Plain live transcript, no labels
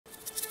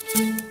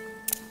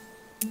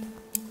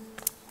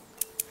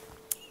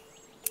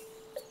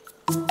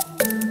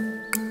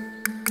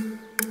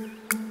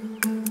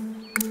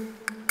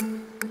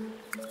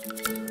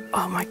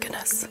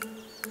goodness.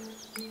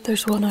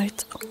 There's one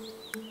out.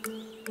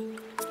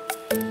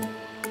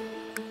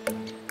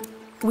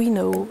 We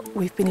know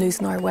we've been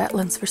losing our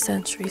wetlands for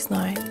centuries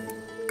now.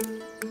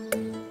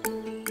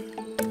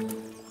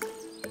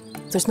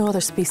 There's no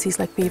other species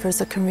like beavers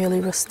that can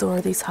really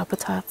restore these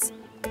habitats.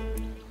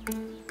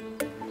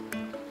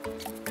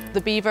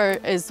 The beaver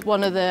is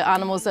one of the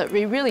animals that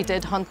we really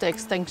did hunt to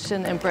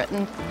extinction in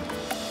Britain.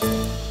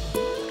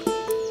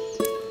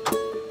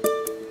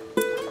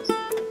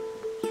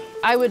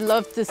 I would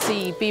love to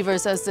see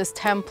beavers as this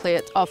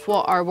template of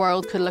what our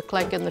world could look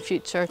like in the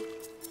future.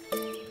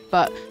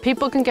 But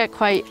people can get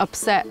quite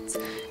upset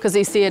because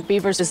they see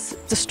beavers as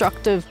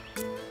destructive.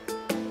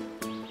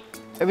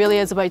 It really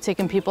is about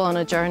taking people on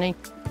a journey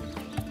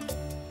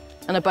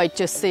and about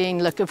just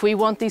saying, look, if we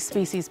want these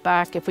species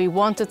back, if we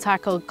want to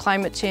tackle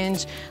climate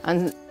change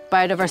and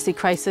biodiversity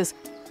crisis,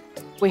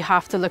 we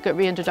have to look at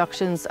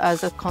reintroductions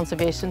as a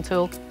conservation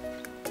tool.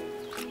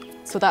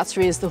 So that's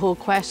raised the whole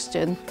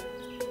question.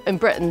 In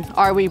Britain,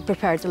 are we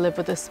prepared to live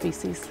with this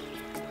species?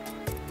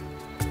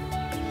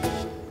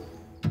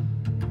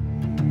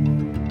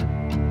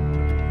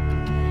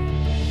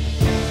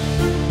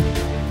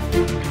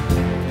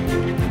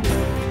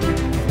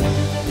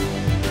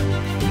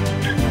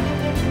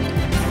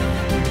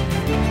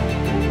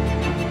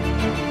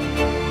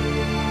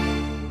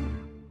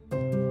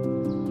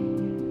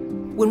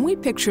 When we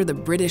picture the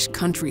British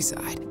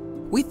countryside,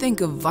 we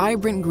think of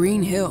vibrant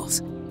green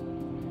hills,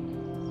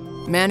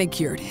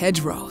 manicured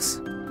hedgerows,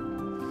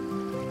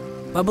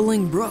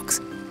 bubbling brooks,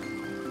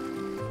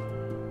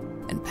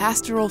 and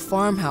pastoral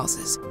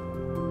farmhouses.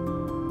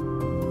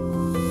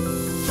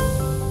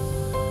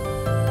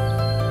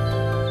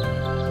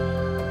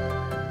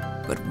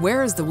 But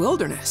where is the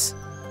wilderness?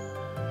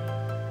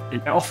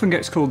 It often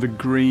gets called the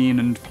green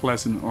and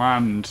pleasant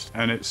land,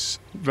 and it's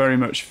very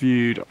much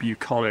viewed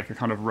bucolic, a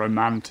kind of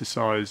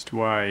romanticized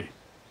way.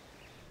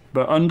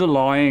 But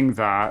underlying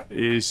that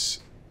is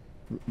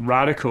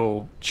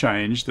radical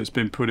change that's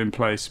been put in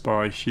place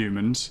by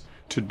humans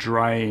to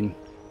drain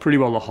pretty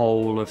well the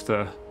whole of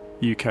the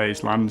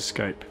UK's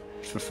landscape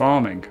for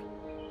farming.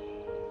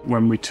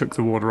 When we took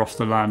the water off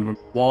the land,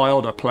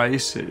 wilder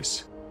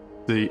places,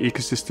 the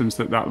ecosystems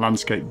that that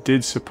landscape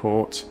did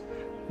support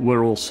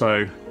were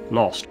also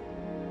lost.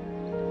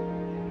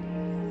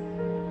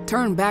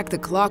 Turn back the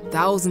clock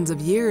thousands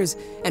of years,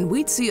 and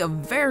we'd see a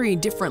very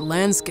different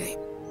landscape.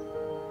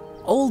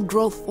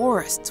 Old-growth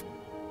forests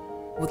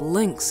with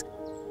lynx,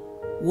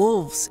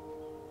 wolves,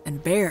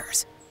 and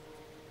bears.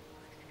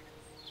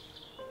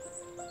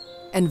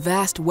 And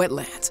vast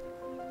wetlands,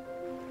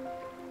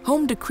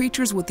 home to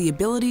creatures with the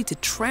ability to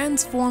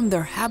transform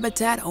their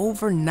habitat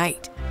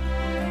overnight.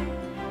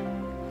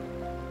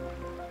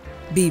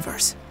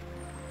 Beavers.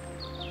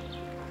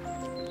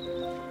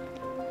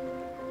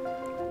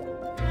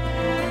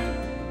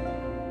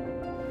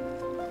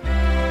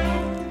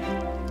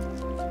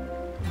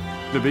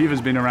 The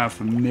beaver's been around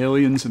for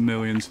millions and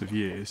millions of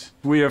years.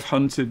 We have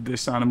hunted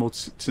this animal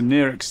to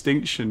near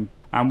extinction,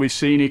 and we've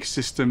seen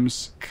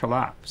ecosystems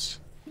collapse.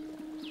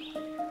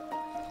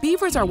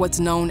 Beavers are what's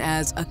known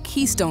as a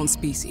keystone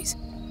species,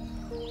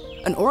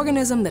 an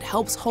organism that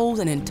helps hold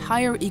an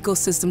entire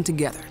ecosystem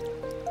together.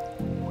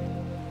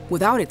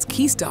 Without its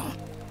keystone,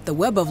 the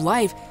web of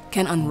life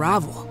can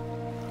unravel.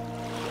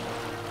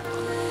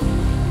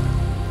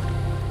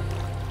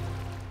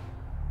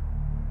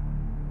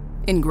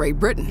 In Great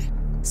Britain,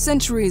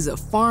 centuries of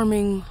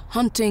farming,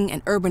 hunting,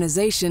 and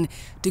urbanization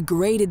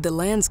degraded the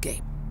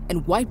landscape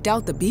and wiped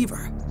out the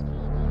beaver.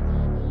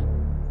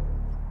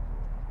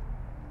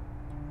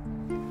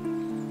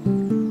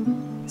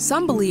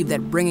 Some believe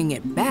that bringing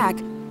it back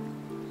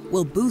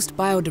will boost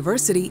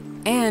biodiversity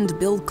and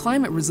build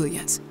climate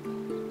resilience.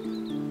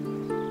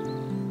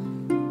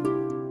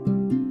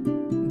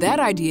 That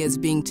idea is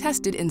being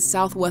tested in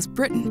southwest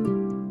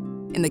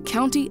Britain, in the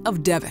county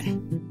of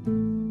Devon.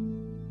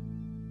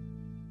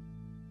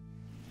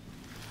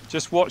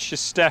 Just watch your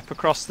step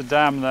across the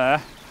dam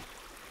there.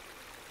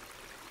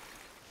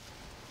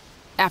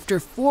 After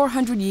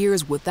 400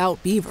 years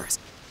without beavers,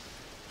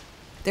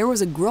 there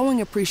was a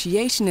growing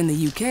appreciation in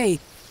the UK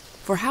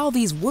for how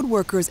these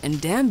woodworkers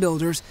and dam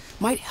builders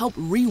might help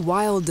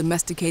rewild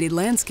domesticated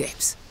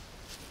landscapes.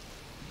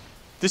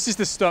 This is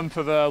the stump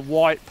of a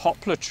white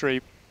poplar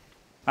tree,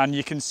 and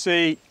you can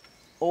see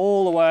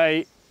all the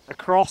way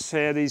across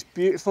here these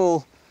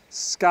beautiful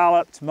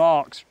scalloped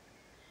marks.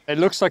 It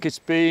looks like it's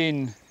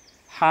been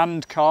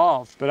hand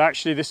carved, but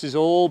actually this is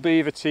all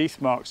beaver teeth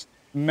marks.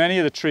 Many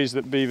of the trees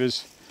that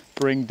beavers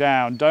bring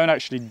down don't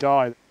actually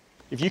die.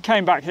 If you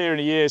came back here in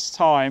a year's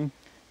time,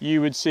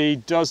 you would see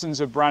dozens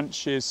of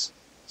branches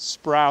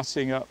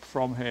sprouting up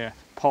from here.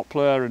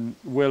 Poplar and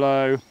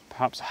willow,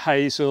 perhaps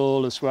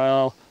hazel as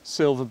well,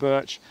 silver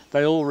birch.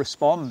 They all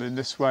respond in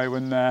this way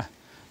when they're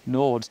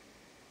gnawed.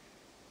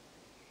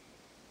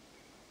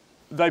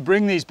 They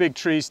bring these big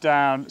trees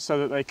down so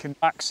that they can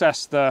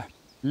access the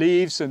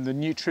leaves and the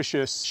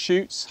nutritious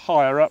shoots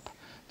higher up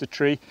the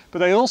tree, but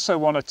they also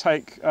want to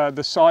take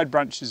the side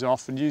branches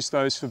off and use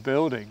those for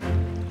building.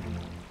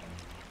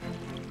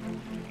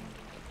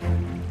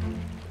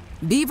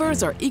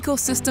 Beavers are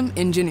ecosystem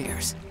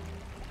engineers.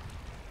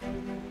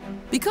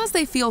 Because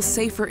they feel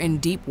safer in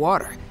deep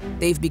water,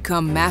 they've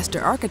become master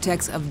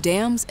architects of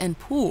dams and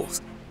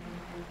pools,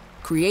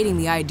 creating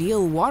the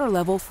ideal water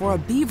level for a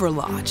beaver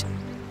lodge.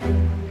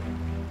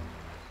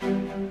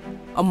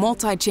 A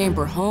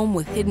multi-chamber home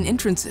with hidden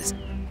entrances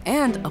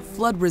and a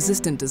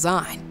flood-resistant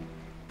design.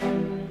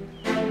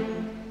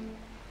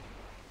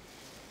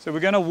 So we're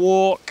going to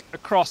walk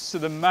across to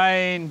the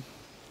main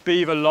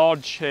beaver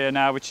lodge here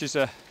now, which is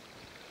a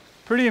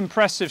pretty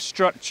impressive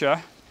structure.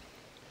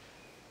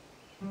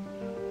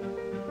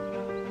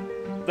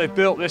 They've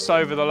built this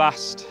over the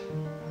last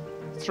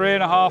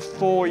 3.5,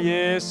 4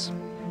 years.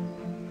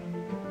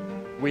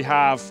 We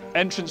have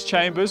entrance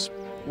chambers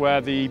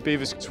where the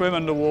beavers swim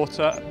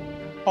underwater,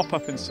 hop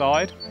up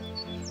inside,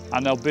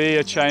 and there'll be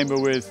a chamber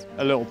with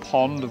a little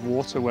pond of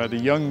water where the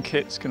young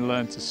kits can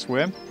learn to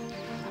swim.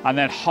 And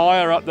then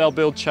higher up they'll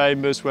build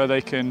chambers where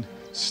they can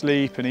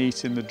sleep and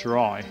eat in the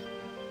dry.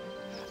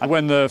 And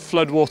when the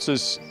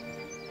floodwaters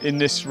in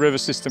this river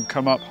system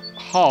come up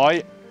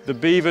high, the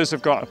beavers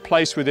have got a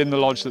place within the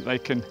lodge that they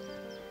can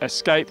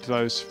escape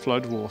those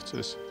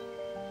floodwaters.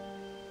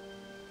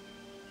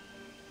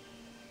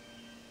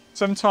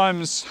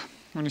 Sometimes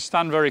when you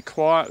stand very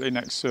quietly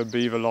next to a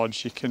beaver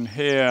lodge, you can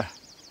hear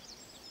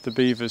the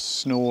beavers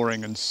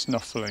snoring and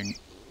snuffling.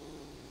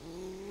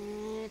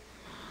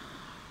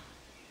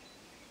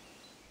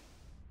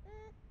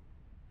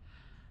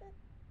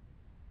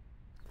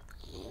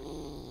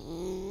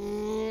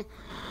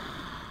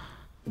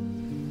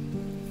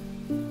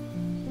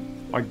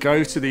 I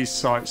go to these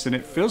sites and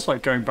it feels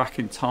like going back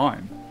in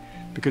time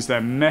because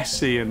they're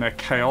messy and they're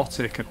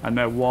chaotic and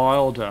they're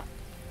wilder.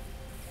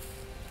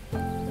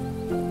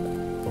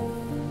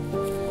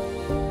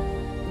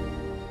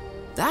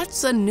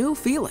 That's a new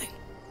feeling.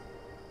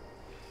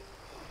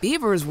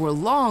 Beavers were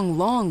long,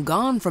 long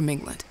gone from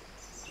England.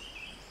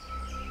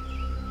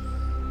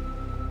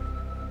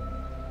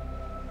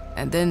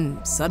 And then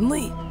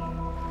suddenly,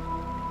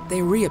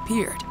 they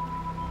reappeared.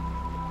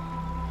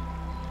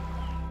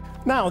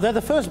 Now, they're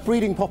the first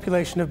breeding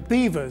population of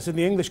beavers in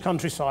the English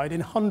countryside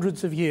in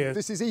hundreds of years.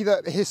 This is either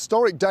a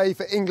historic day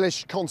for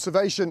English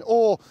conservation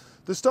or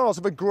the start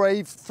of a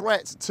grave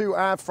threat to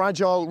our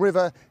fragile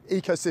river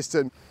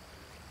ecosystem.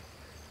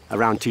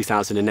 Around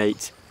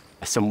 2008,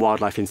 some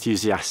wildlife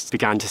enthusiasts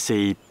began to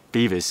see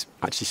beavers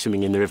actually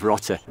swimming in the River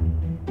Otter.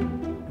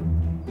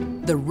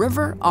 The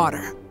River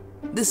Otter.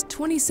 This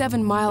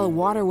 27-mile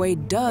waterway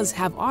does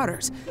have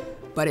otters,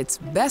 but it's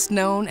best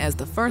known as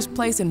the first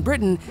place in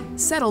Britain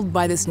settled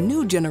by this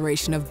new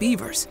generation of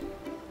beavers.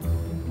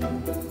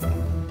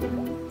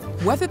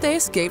 Whether they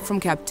escaped from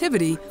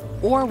captivity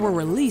or were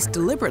released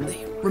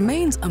deliberately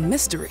remains a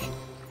mystery.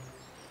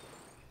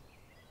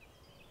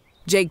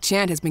 Jake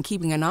Chant has been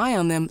keeping an eye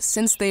on them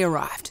since they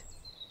arrived.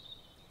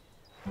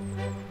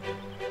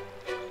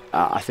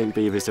 I think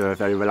beavers are a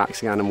very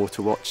relaxing animal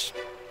to watch.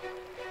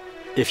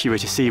 If you were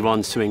to see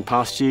one swimming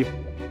past you,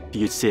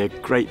 you'd see a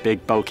great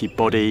big bulky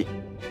body,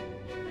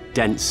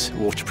 dense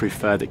waterproof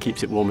fur that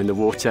keeps it warm in the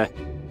water.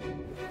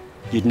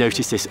 You'd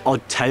notice this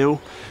odd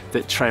tail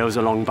that trails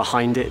along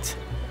behind it,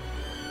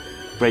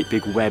 great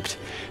big webbed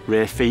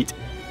rear feet,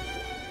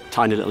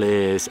 tiny little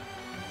ears,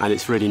 and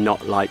it's really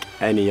not like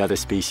any other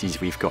species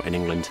we've got in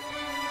England.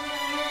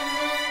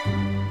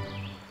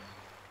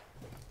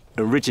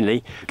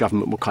 Originally, the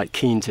government were quite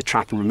keen to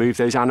trap and remove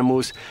those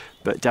animals,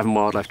 but Devon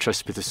Wildlife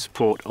Trust, with the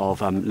support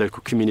of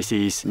local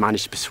communities,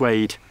 managed to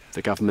persuade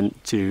the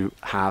government to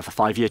have a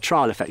 5-year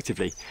trial,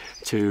 effectively,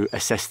 to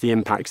assess the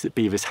impacts that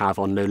beavers have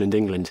on lowland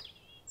England.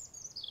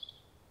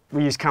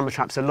 We use camera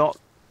traps a lot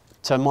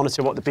to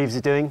monitor what the beavers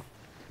are doing.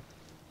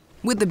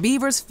 With the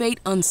beavers' fate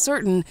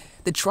uncertain,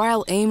 the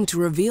trial aimed to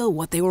reveal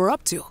what they were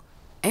up to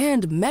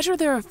and measure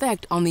their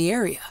effect on the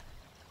area.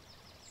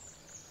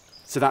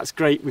 So that's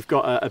great. We've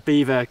got a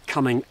beaver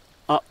coming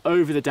up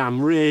over the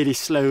dam really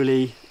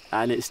slowly,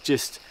 and it's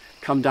just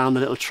come down the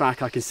little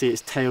track. I can see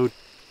its tail.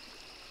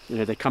 You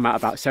know, they come out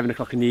about 7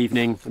 o'clock in the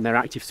evening and they're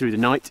active through the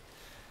night.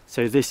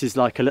 So this is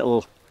like a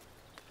little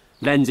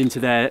lens into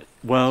their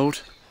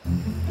world.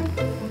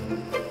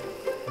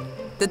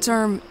 The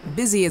term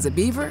busy as a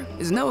beaver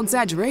is no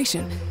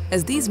exaggeration,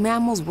 as these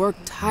mammals work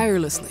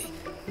tirelessly,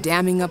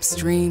 damming up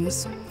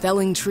streams,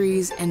 felling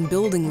trees, and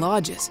building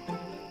lodges.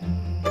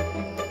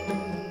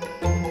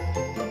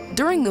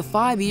 During the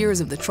 5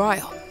 years of the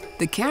trial,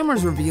 the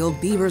cameras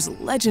revealed beavers'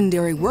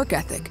 legendary work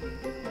ethic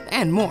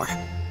and more.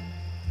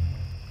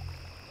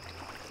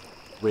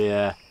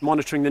 We're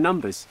monitoring the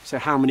numbers. So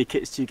how many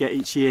kits do you get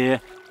each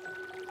year?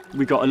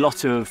 We got a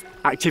lot of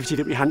activity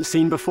that we hadn't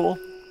seen before,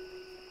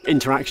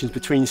 interactions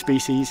between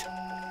species.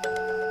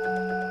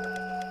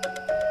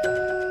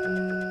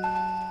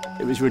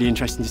 It was really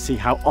interesting to see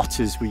how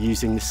otters were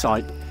using the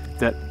site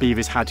that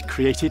beavers had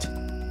created.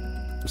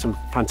 Some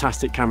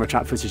fantastic camera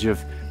trap footage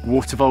of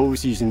water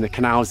voles using the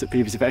canals that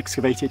beavers have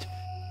excavated.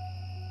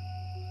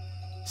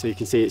 So you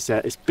can see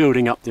it's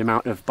building up the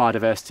amount of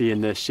biodiversity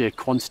and the sheer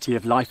quantity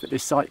of life at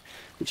this site,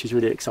 which is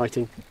really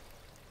exciting.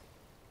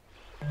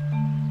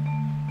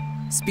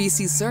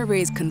 Species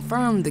surveys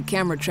confirmed the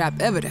camera trap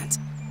evidence.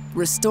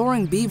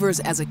 Restoring beavers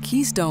as a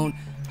keystone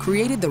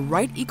created the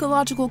right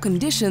ecological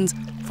conditions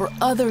for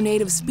other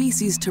native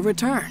species to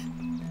return.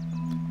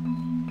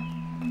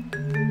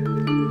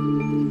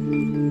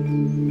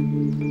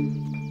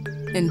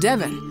 In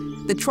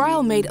Devon, the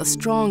trial made a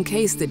strong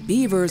case that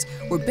beavers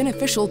were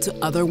beneficial to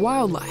other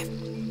wildlife.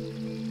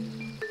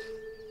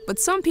 But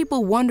some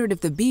people wondered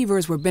if the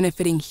beavers were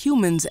benefiting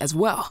humans as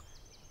well.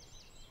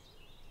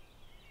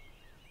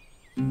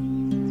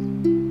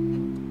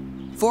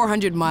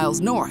 400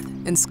 miles north,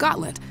 in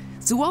Scotland,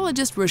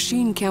 zoologist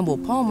Roisin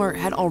Campbell-Palmer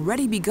had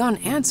already begun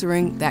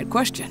answering that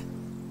question.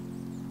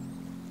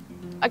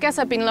 I guess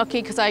I've been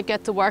lucky because I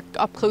get to work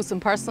up close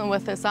and personal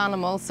with this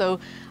animal,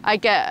 so I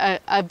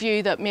get a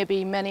view that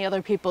maybe many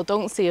other people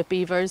don't see of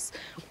beavers.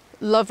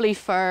 Lovely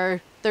fur,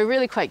 they're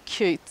really quite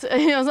cute.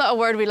 It's not a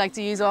word we like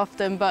to use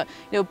often, but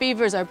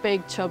beavers are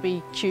big,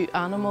 chubby, cute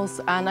animals,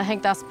 and I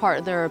think that's part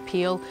of their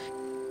appeal.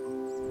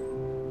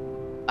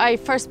 I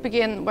first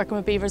began working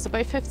with beavers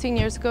about 15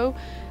 years ago.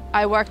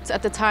 I worked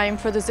at the time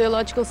for the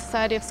Zoological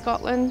Society of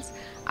Scotland,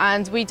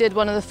 and we did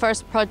one of the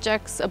first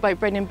projects about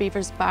bringing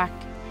beavers back.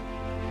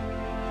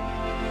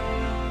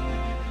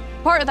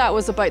 Part of that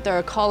was about their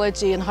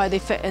ecology and how they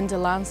fit into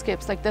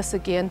landscapes like this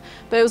again,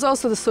 but it was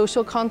also the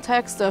social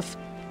context of,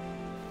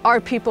 are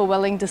people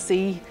willing to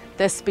see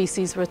this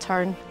species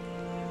return?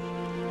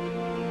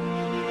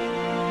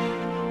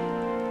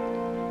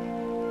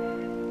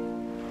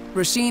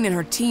 Roisin and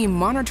her team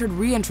monitored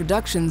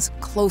reintroductions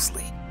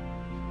closely.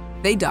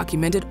 They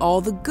documented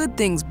all the good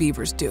things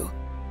beavers do,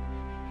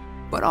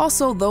 but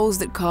also those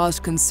that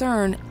caused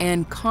concern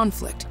and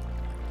conflict.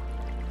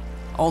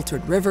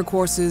 Altered river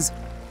courses,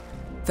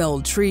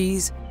 felled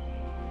trees,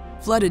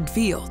 flooded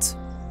fields.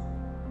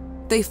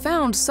 They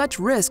found such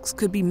risks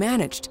could be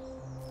managed,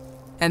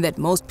 and that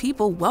most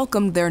people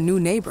welcomed their new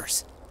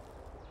neighbors.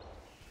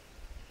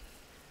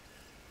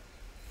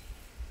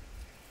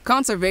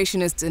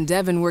 Conservationists in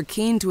Devon were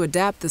keen to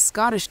adapt the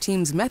Scottish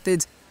team's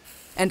methods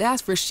and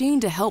asked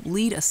Roisin to help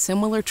lead a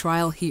similar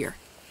trial here.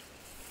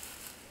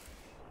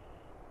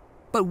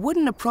 But would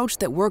an approach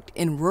that worked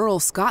in rural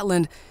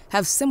Scotland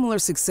have similar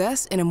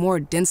success in a more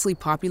densely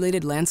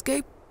populated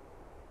landscape?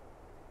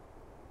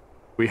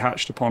 We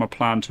hatched upon a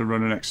plan to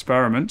run an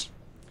experiment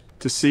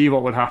to see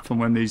what would happen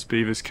when these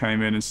beavers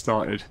came in and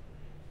started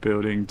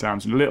building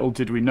dams. And little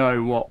did we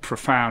know what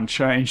profound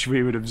change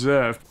we would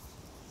observe.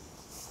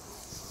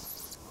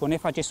 And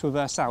if I just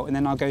reverse out and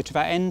then I'll go to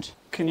that end.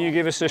 Can you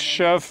give us a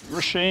shove,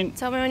 Roisin?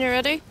 Tell me when you're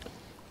ready.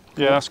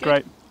 Yeah, that's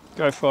great.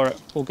 Go for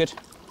it. All good.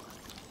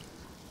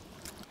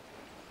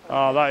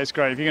 Oh, that is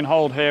great. If you can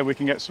hold here, we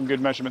can get some good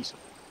measurements.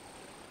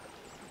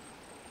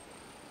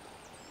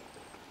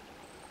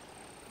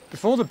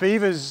 Before the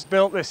beavers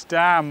built this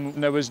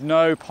dam, there was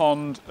no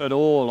pond at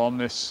all on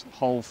this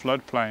whole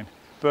floodplain,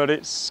 but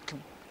it's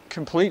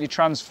completely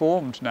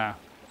transformed now.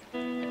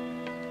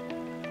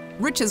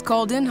 Rich has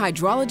called in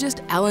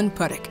hydrologist Alan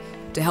Puttick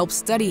to help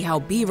study how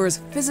beavers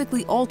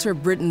physically alter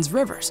Britain's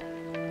rivers.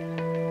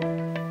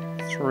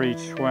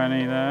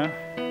 320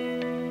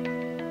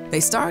 there. They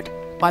start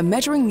by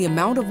measuring the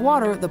amount of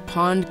water the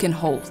pond can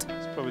hold.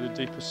 It's probably the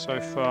deepest so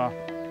far.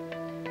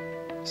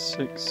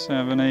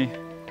 670.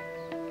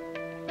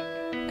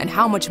 And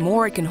how much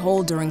more it can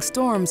hold during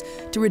storms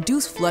to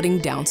reduce flooding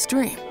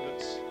downstream.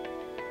 It's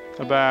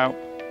about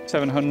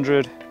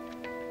 700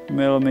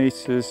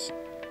 millimeters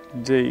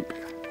deep.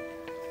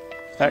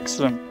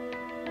 Excellent.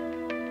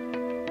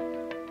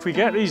 If we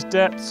get these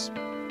depths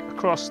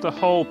across the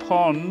whole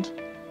pond,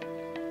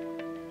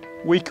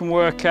 we can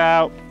work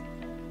out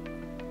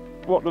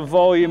what the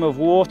volume of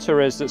water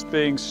is that's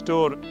being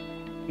stored.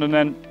 And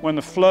then when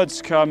the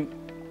floods come,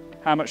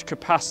 how much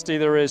capacity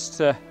there is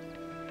to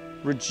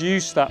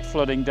reduce that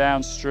flooding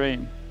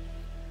downstream.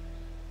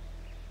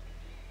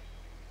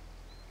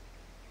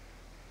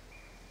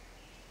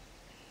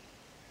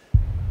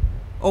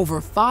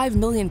 Over 5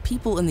 million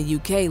people in the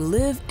UK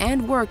live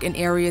and work in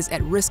areas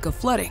at risk of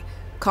flooding,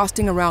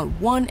 costing around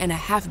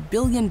 $1.5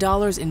 billion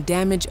in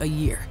damage a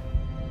year.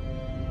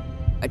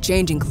 A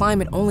changing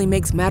climate only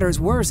makes matters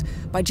worse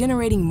by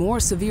generating more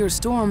severe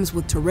storms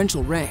with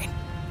torrential rain.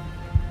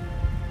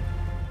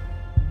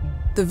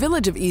 The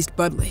village of East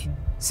Budleigh,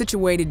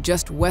 situated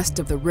just west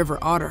of the River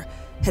Otter,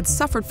 had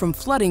suffered from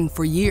flooding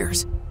for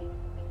years.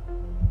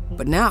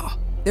 But now,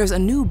 there's a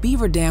new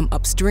beaver dam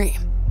upstream.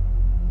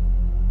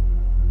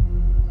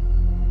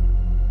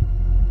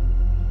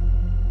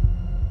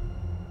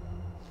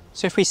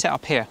 So if we set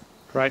up here.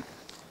 Right.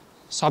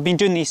 So I've been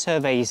doing these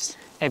surveys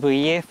every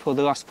year for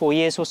the last 4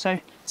 years or so.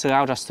 It's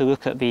allowed us to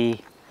look at the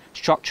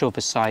structure of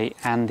the site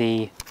and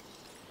the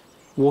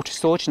water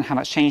storage and how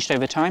that's changed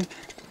over time.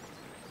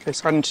 Okay,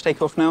 starting to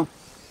take off now.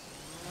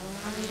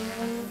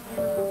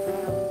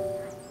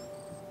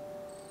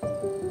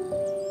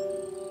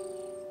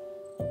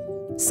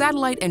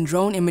 Satellite and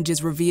drone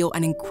images reveal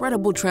an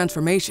incredible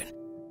transformation.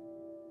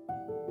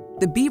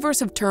 The beavers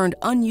have turned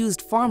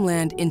unused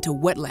farmland into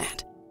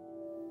wetland.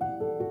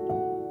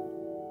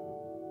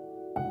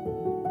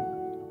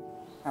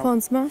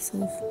 pond's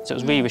massive. So it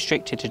was really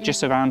restricted to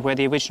just around where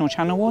the original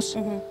channel was.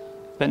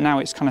 But now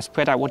it's kind of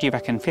spread out, what do you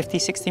reckon, 50,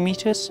 60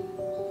 metres?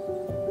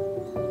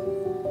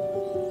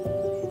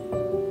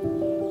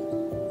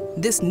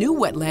 This new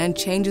wetland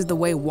changes the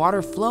way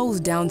water flows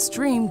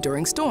downstream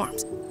during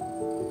storms.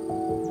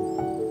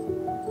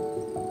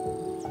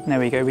 There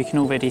we go, we can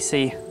already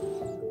see.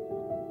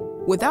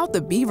 Without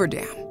the Beaver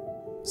Dam,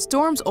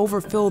 storms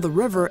overfill the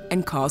river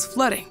and cause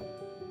flooding.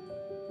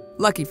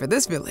 Lucky for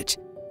this village,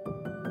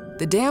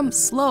 the dam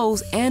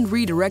slows and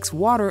redirects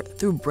water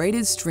through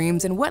braided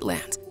streams and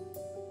wetlands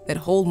that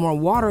hold more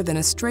water than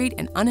a straight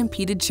and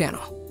unimpeded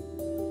channel.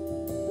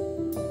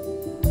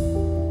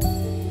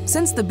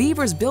 Since the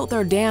Beavers built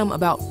their dam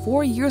about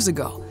 4 years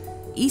ago,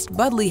 East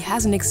Budleigh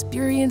hasn't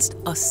experienced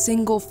a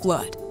single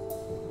flood.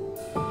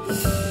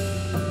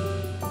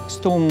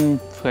 Storm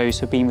flows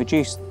have been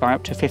reduced by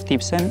up to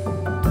 50%.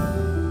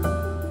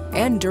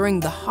 And during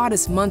the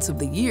hottest months of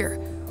the year,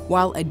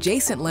 while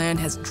adjacent land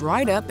has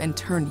dried up and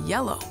turned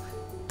yellow,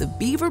 the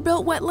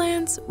beaver-built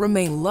wetlands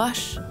remain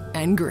lush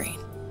and green.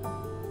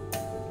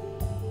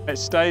 It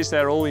stays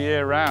there all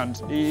year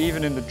round.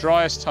 Even in the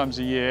driest times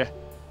of year,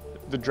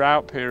 the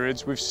drought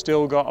periods, we've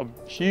still got a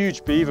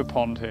huge beaver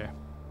pond here.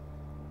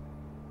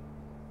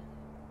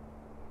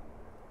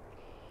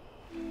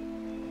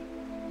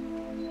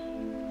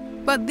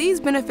 But these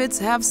benefits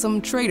have some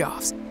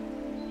trade-offs.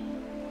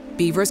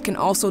 Beavers can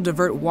also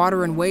divert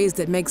water in ways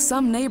that make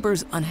some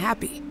neighbors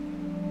unhappy.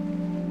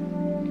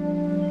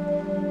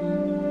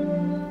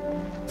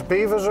 The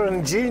beavers are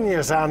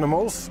ingenious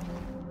animals,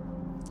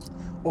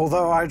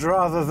 although I'd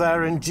rather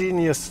their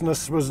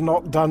ingeniousness was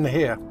not done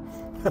here.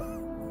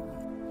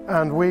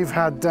 And we've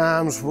had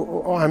dams,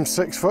 I'm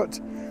 6 foot,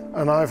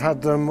 and I've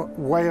had them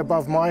way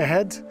above my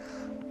head,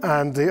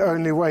 and the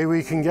only way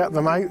we can get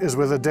them out is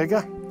with a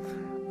digger,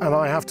 and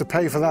I have to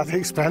pay for that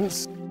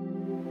expense.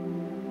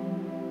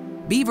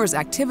 Beavers'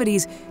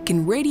 activities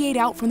can radiate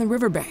out from the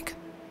riverbank,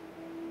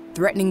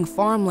 threatening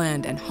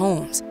farmland and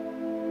homes.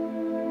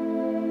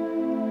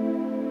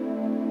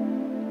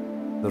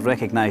 They're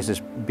recognised as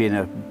being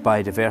a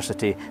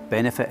biodiversity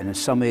benefit, and in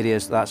some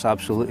areas that's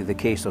absolutely the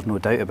case, there's no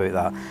doubt about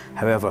that.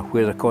 However,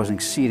 where they're causing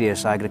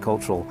serious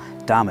agricultural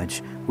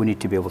damage, we need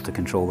to be able to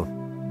control them.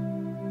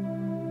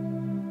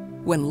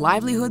 When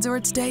livelihoods are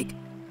at stake,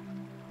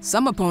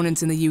 some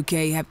opponents in the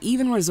UK have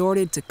even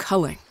resorted to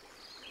culling.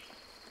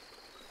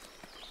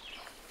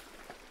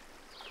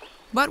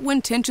 But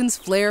when tensions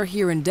flare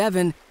here in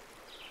Devon,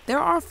 there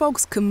are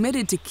folks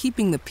committed to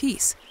keeping the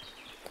peace.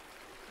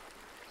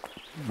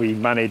 We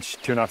manage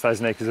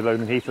 2,500 acres of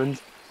lowland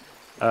heathland,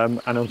 and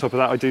on top of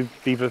that I do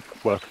beaver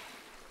work.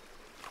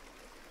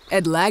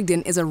 Ed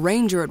Lagden is a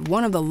ranger at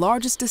one of the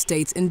largest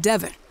estates in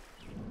Devon.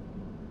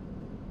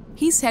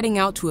 He's heading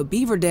out to a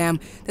beaver dam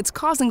that's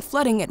causing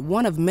flooding at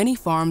one of many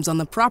farms on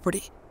the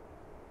property.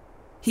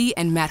 He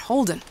and Matt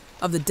Holden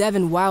of the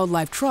Devon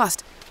Wildlife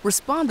Trust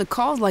respond to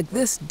calls like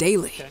this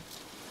daily. Okay.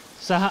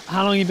 So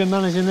how long have you been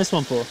managing this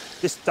one for?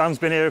 This dam's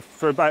been here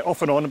for about,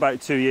 off and on, about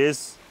 2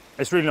 years.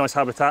 It's really nice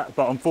habitat,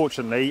 but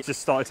unfortunately it's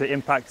just started to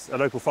impact a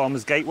local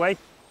farmer's gateway.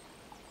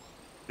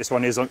 This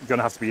one is going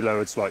to have to be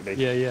lowered slightly.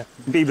 Yeah.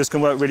 Beavers can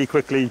work really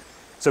quickly,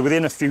 so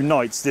within a few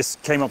nights this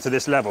came up to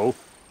this level.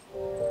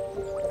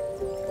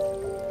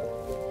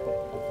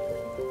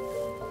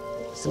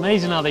 It's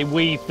amazing how they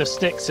weave the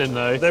sticks in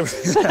though. They're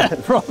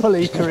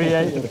properly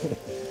creative.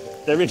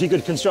 They're really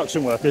good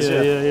construction workers.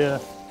 Yeah.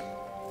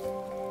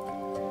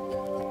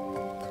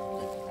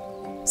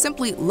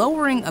 Simply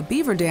lowering a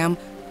beaver dam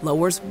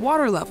lowers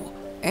water level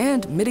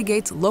and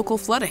mitigates local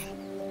flooding.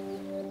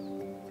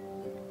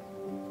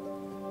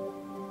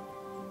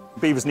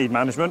 Beavers need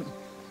management.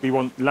 We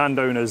want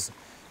landowners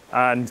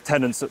and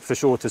tenants for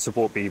sure to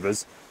support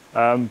beavers.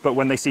 But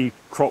when they see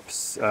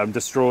crops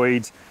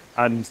destroyed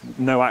and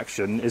no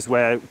action is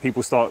where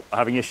people start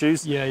having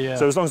issues. Yeah.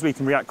 So as long as we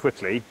can react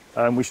quickly,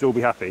 we should all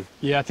be happy.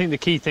 Yeah, I think the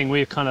key thing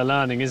we're kind of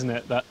learning, isn't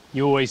it, that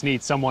you always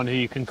need someone who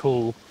you can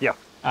call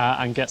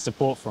and get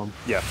support from.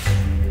 Yeah.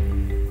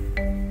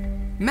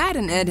 Matt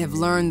and Ed have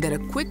learned that a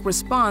quick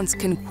response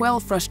can quell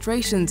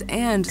frustrations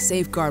and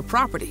safeguard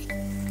property.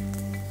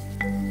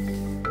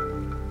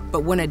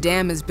 But when a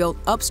dam is built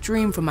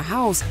upstream from a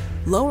house,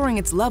 lowering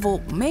its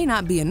level may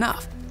not be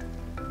enough.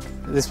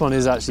 This one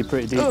is actually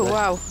pretty deep. Oh,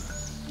 wow.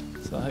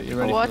 So I hope you're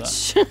ready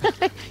Watch. for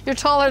that. You're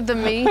taller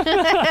than me.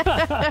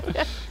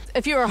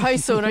 If you're a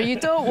house owner, you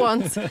don't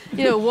want,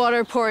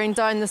 water pouring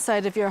down the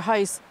side of your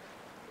house.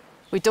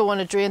 We don't want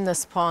to drain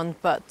this pond,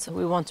 but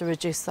we want to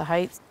reduce the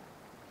height.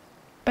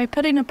 By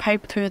putting a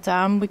pipe through a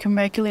dam, we can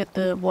regulate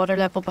the water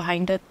level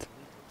behind it.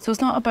 So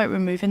it's not about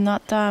removing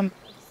that dam,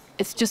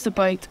 it's just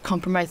about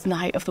compromising the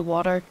height of the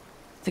water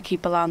to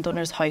keep a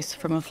landowner's house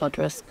from a flood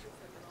risk.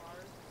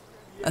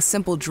 A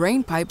simple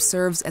drain pipe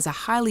serves as a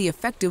highly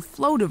effective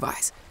flow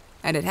device,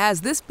 and it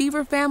has this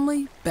beaver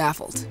family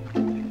baffled.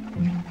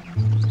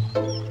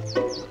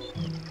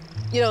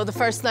 The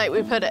first night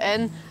we put it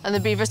in and the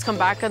beavers come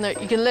back and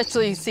you can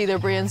literally see their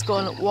brains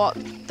going, what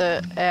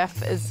the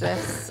F is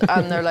this?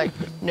 And they're like,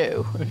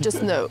 no,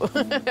 just no.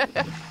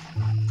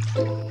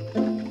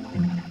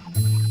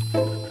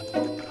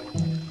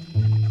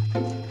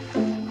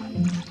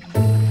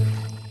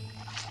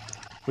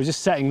 We're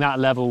just setting that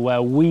level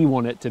where we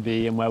want it to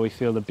be and where we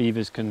feel the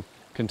beavers can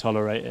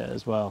tolerate it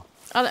as well.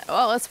 And,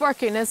 well, it's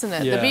working, isn't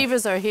it? Yeah. The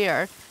beavers are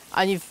here,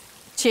 and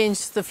you've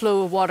changed the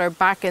flow of water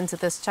back into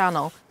this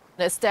channel.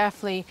 It's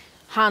definitely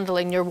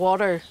handling your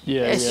water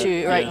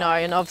issue right now,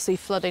 and obviously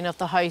flooding of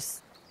the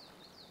house.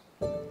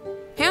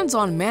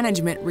 Hands-on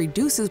management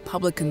reduces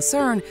public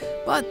concern,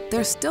 but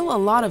there's still a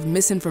lot of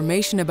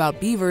misinformation about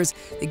beavers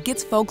that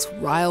gets folks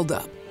riled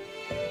up.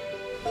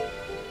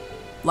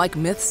 Like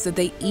myths that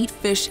they eat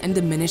fish and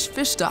diminish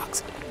fish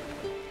stocks,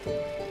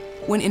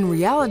 when in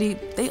reality,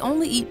 they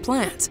only eat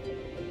plants.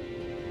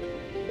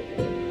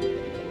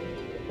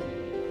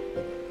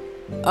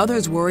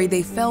 Others worry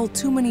they fell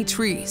too many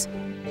trees.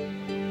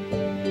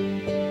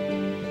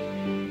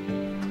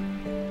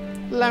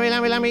 Lammy,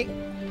 lammy, lammy.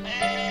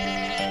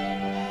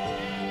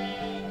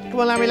 Come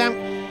on, lammy, lamb.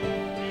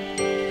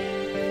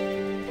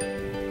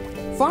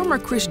 Farmer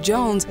Chris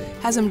Jones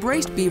has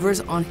embraced beavers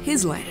on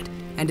his land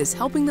and is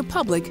helping the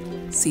public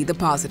see the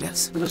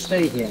positives. We'll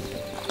stay here.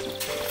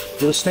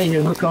 We'll stay here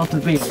and look after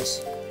the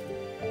beavers.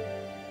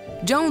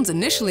 Jones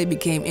initially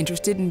became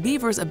interested in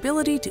beavers'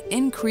 ability to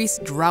increase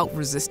drought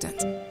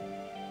resistance.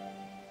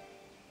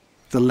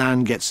 The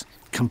land gets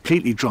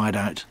completely dried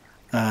out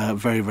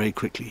very, very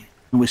quickly.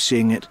 We're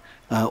seeing it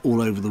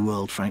all over the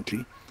world,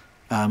 frankly.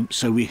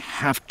 So we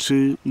have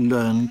to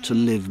learn to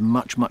live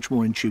much, much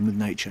more in tune with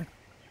nature.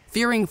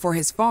 Fearing for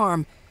his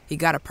farm, he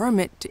got a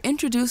permit to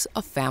introduce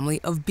a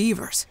family of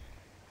beavers.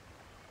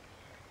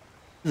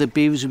 The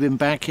beavers have been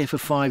back here for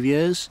 5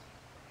 years.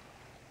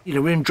 You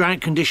know, we're in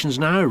drought conditions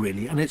now,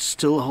 really, and it's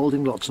still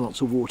holding lots and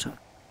lots of water.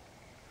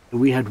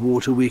 We had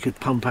water we could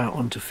pump out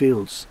onto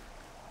fields.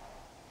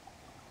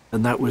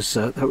 And that was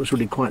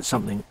really quite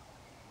something.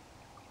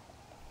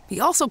 He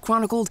also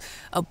chronicled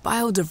a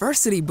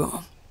biodiversity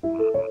boom.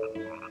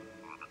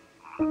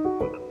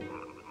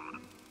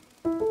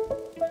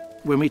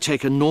 When we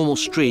take a normal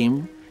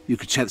stream, you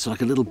could say it's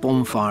like a little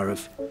bonfire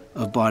of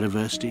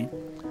biodiversity.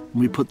 And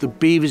we put the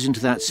beavers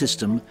into that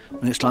system,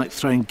 and it's like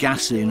throwing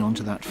gasoline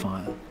onto that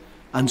fire.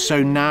 And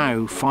so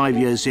now, 5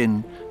 years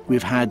in,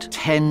 we've had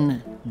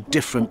 10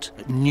 different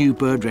new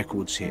bird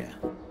records here.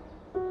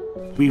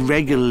 We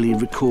regularly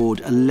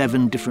record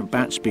 11 different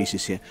bat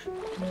species here.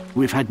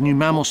 We've had new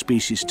mammal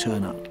species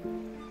turn up.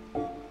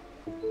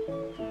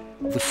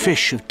 The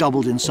fish have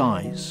doubled in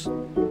size.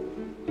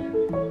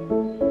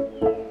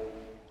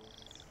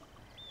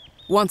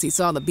 Once he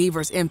saw the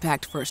beavers'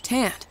 impact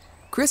firsthand,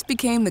 Chris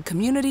became the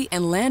community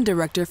and land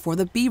director for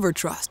the Beaver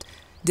Trust,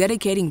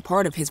 dedicating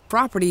part of his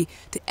property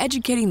to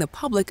educating the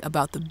public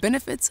about the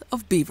benefits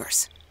of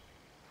beavers.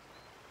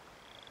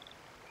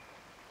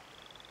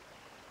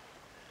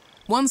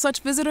 One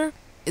such visitor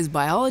is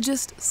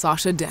biologist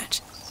Sasha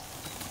Dench.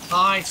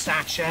 Hi,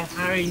 Sasha.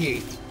 How are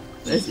you?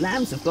 Those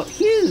lambs have got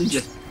huge.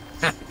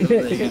 You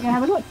gonna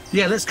have a look?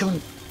 Yeah, let's come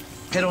and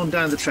head on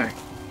down the track.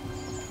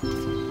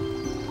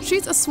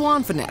 She's a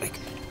swan fanatic,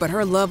 but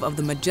her love of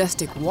the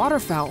majestic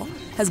waterfowl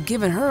has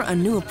given her a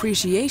new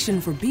appreciation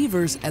for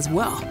beavers as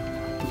well.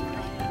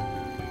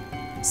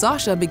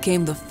 Sasha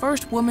became the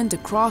first woman to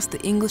cross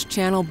the English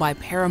Channel by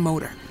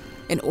paramotor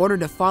in order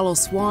to follow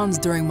swans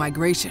during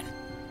migration.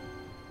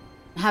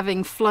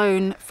 Having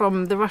flown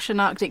from the Russian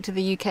Arctic to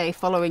the UK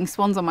following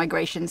swans on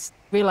migrations,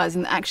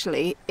 realising that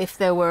actually if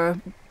there were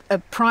a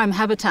prime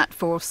habitat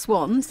for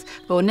swans,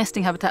 or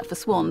nesting habitat for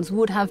swans,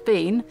 would have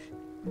been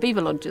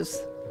beaver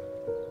lodges.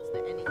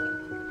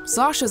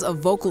 Sasha's a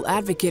vocal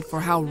advocate for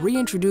how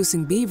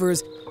reintroducing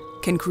beavers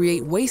can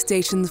create way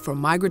stations for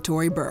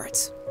migratory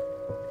birds.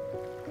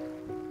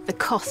 The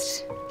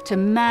cost to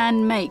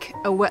man-make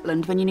a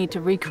wetland when you need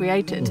to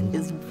recreate it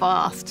is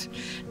vast.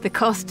 The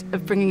cost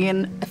of bringing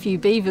in a few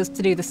beavers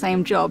to do the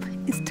same job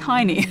is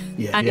tiny.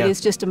 It is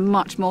just a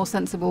much more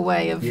sensible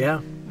way of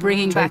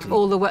bringing back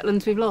all the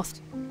wetlands we've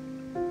lost.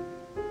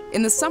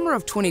 In the summer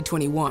of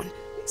 2021,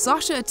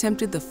 Sasha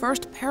attempted the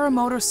first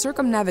paramotor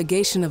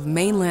circumnavigation of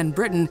mainland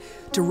Britain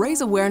to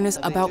raise awareness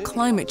about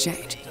climate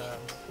change.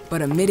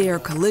 But a mid-air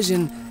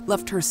collision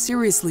left her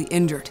seriously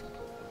injured.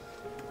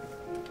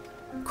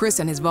 Chris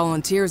and his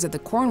volunteers at the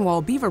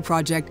Cornwall Beaver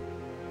Project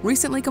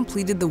recently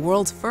completed the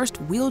world's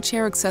first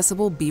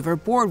wheelchair-accessible beaver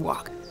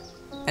boardwalk.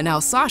 And now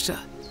Sasha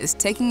is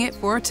taking it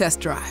for a test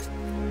drive.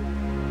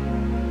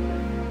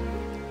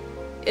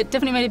 It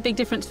definitely made a big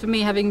difference for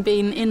me, having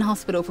been in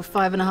hospital for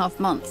 5.5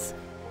 months.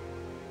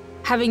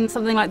 Having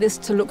something like this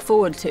to look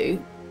forward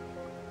to,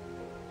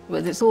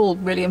 well, it's all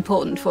really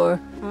important for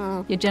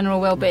your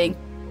general well-being.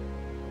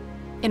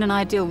 In an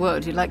ideal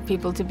world, you'd like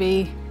people to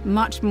be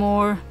much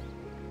more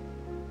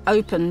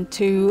open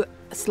to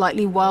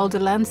slightly wilder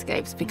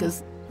landscapes,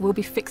 because we'll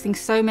be fixing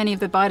so many of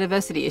the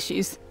biodiversity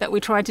issues that we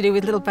try to do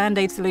with little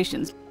band-aid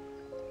solutions.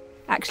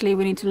 Actually,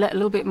 we need to let a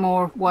little bit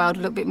more wild, a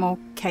little bit more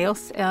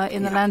chaos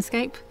in the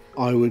landscape.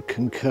 I would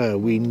concur.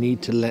 We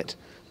need to let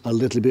a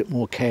little bit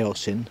more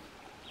chaos in.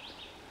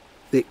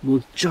 It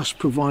will just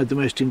provide the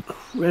most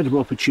incredible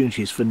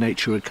opportunities for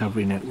nature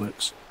recovery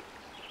networks.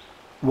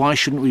 Why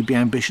shouldn't we be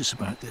ambitious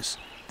about this?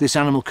 This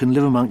animal can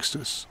live amongst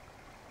us,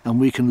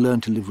 and we can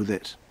learn to live with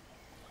it.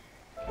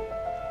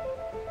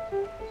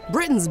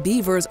 Britain's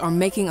beavers are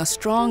making a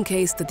strong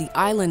case that the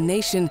island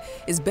nation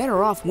is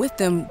better off with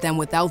them than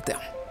without them.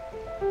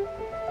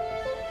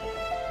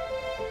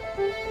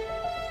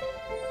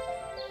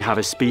 You have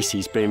a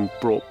species being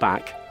brought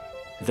back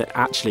that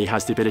actually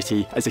has the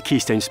ability as a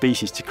keystone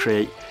species to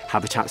create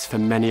habitats for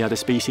many other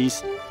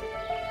species.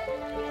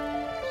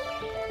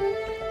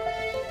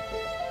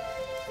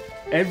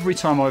 Every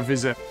time I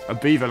visit a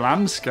beaver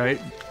landscape,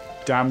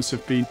 dams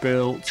have been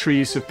built,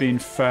 trees have been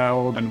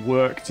felled and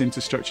worked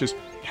into structures,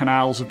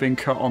 canals have been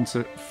cut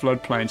onto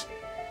floodplains.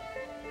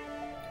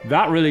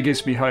 That really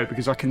gives me hope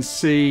because I can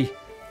see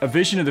a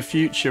vision of the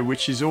future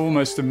which is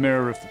almost a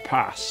mirror of the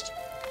past.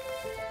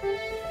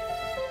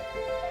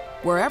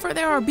 Wherever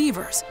there are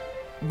beavers,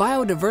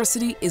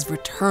 biodiversity is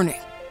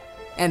returning,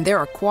 and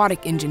their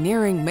aquatic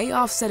engineering may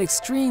offset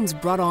extremes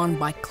brought on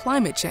by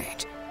climate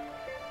change.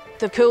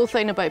 The cool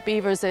thing about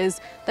beavers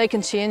is they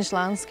can change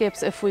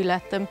landscapes if we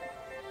let them.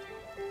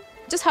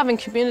 Just having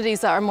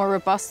communities that are more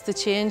robust to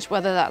change,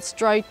 whether that's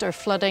drought or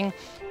flooding,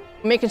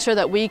 making sure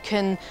that we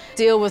can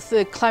deal with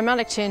the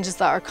climatic changes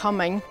that are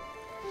coming.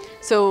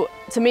 So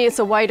to me, it's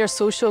a wider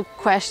social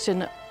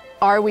question.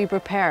 Are we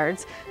prepared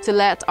to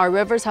let our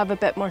rivers have a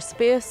bit more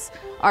space?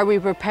 Are we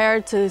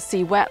prepared to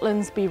see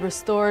wetlands be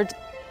restored?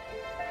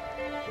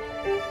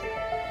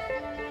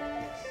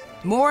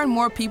 More and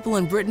more people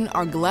in Britain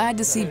are glad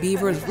to see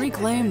beavers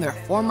reclaim their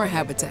former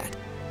habitat.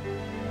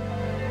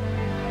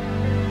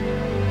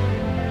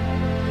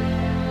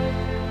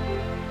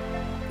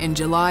 In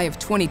July of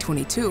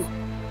 2022,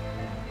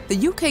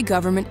 the UK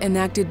government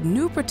enacted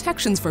new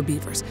protections for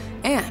beavers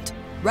and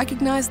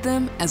recognized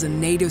them as a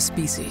native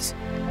species.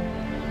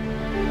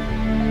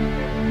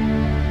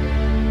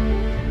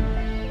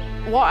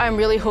 What I'm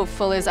really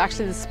hopeful is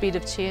actually the speed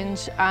of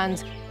change,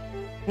 and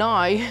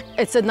now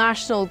it's a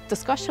national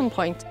discussion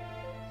point.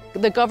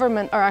 The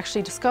government are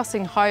actually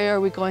discussing how are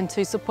we going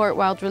to support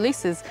wild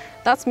releases.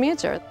 That's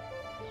major.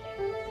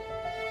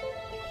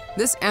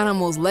 This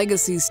animal's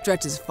legacy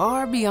stretches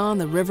far beyond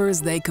the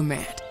rivers they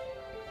command.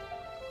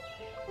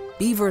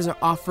 Beavers are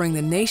offering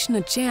the nation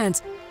a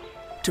chance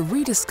to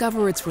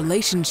rediscover its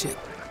relationship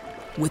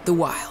with the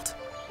wild.